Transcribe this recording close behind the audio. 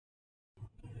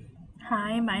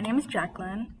Hi, my name is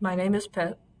Jacqueline. My name is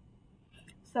Pitt.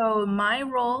 So, my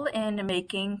role in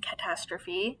making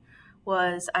Catastrophe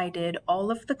was I did all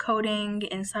of the coding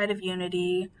inside of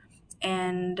Unity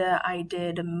and I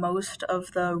did most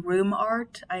of the room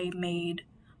art. I made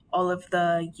all of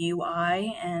the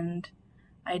UI and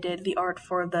I did the art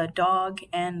for the dog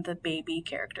and the baby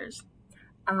characters.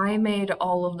 I made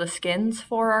all of the skins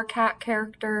for our cat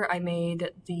character. I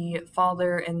made the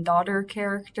father and daughter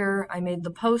character. I made the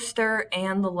poster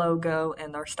and the logo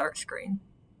and our start screen.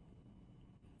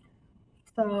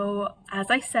 So, as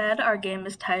I said, our game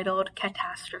is titled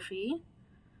Catastrophe.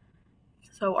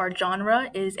 So, our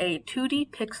genre is a 2D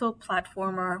pixel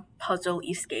platformer puzzle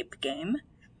escape game.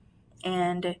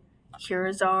 And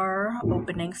here's our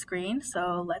opening screen.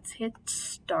 So let's hit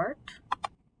start.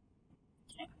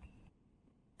 Okay.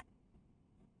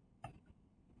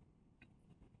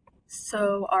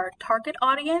 So our target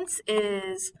audience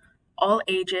is all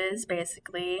ages,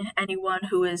 basically, anyone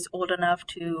who is old enough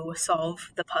to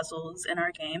solve the puzzles in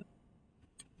our game.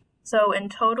 So in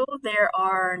total, there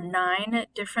are 9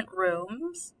 different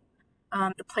rooms.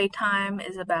 The playtime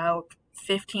is about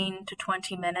 15 to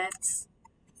 20 minutes.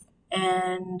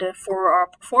 And for our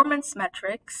performance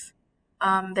metrics,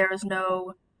 there is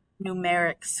no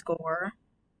numeric score,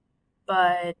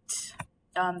 but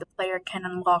the player can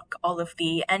unlock all of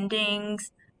the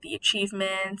endings, the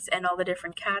achievements, and all the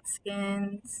different cat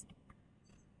skins.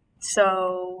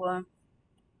 So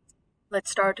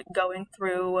let's start going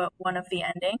through one of the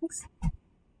endings.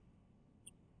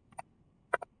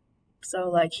 So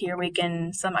like here we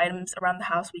can, some items around the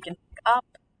house we can pick up,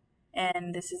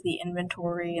 and this is the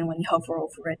inventory, and when you hover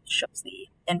over it, it shows the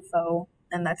info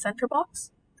in that center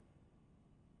box.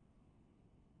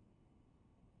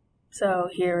 So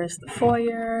here is the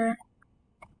foyer.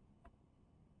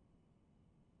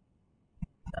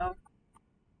 So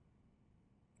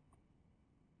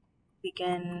we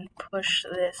can push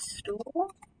this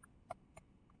stool.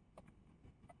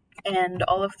 And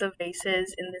all of the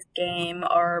vases in this game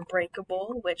are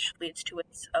breakable, which leads to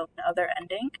its own other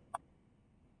ending.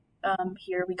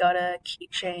 Here we got a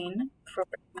keychain for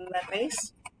breaking that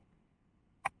vase.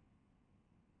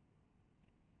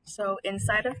 So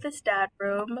inside of this dad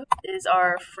room is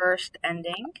our first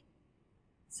ending.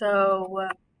 So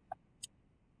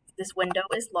this window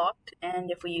is locked,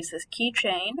 and if we use this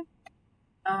keychain,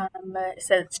 it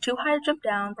says it's too high to jump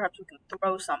down, perhaps we can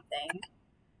throw something.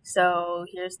 So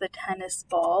here's the tennis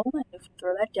ball, and if we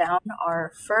throw that down,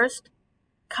 our first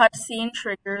cutscene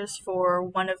triggers for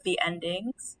one of the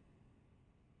endings.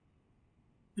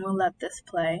 We'll let this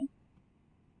play.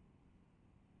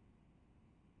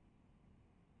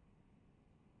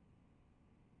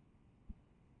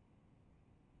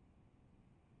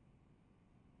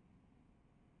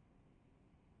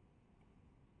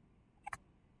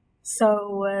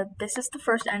 So this is the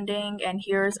first ending, and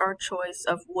here's our choice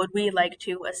of would we like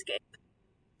to escape.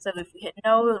 So if we hit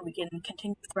no, we can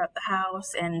continue throughout the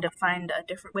house and find a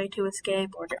different way to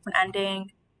escape or a different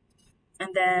ending.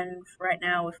 And then right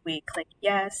now, if we click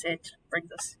yes, it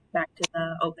brings us back to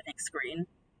the opening screen.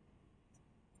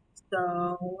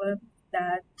 So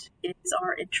that is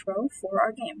our intro for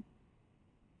our game.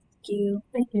 Thank you.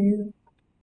 Thank you.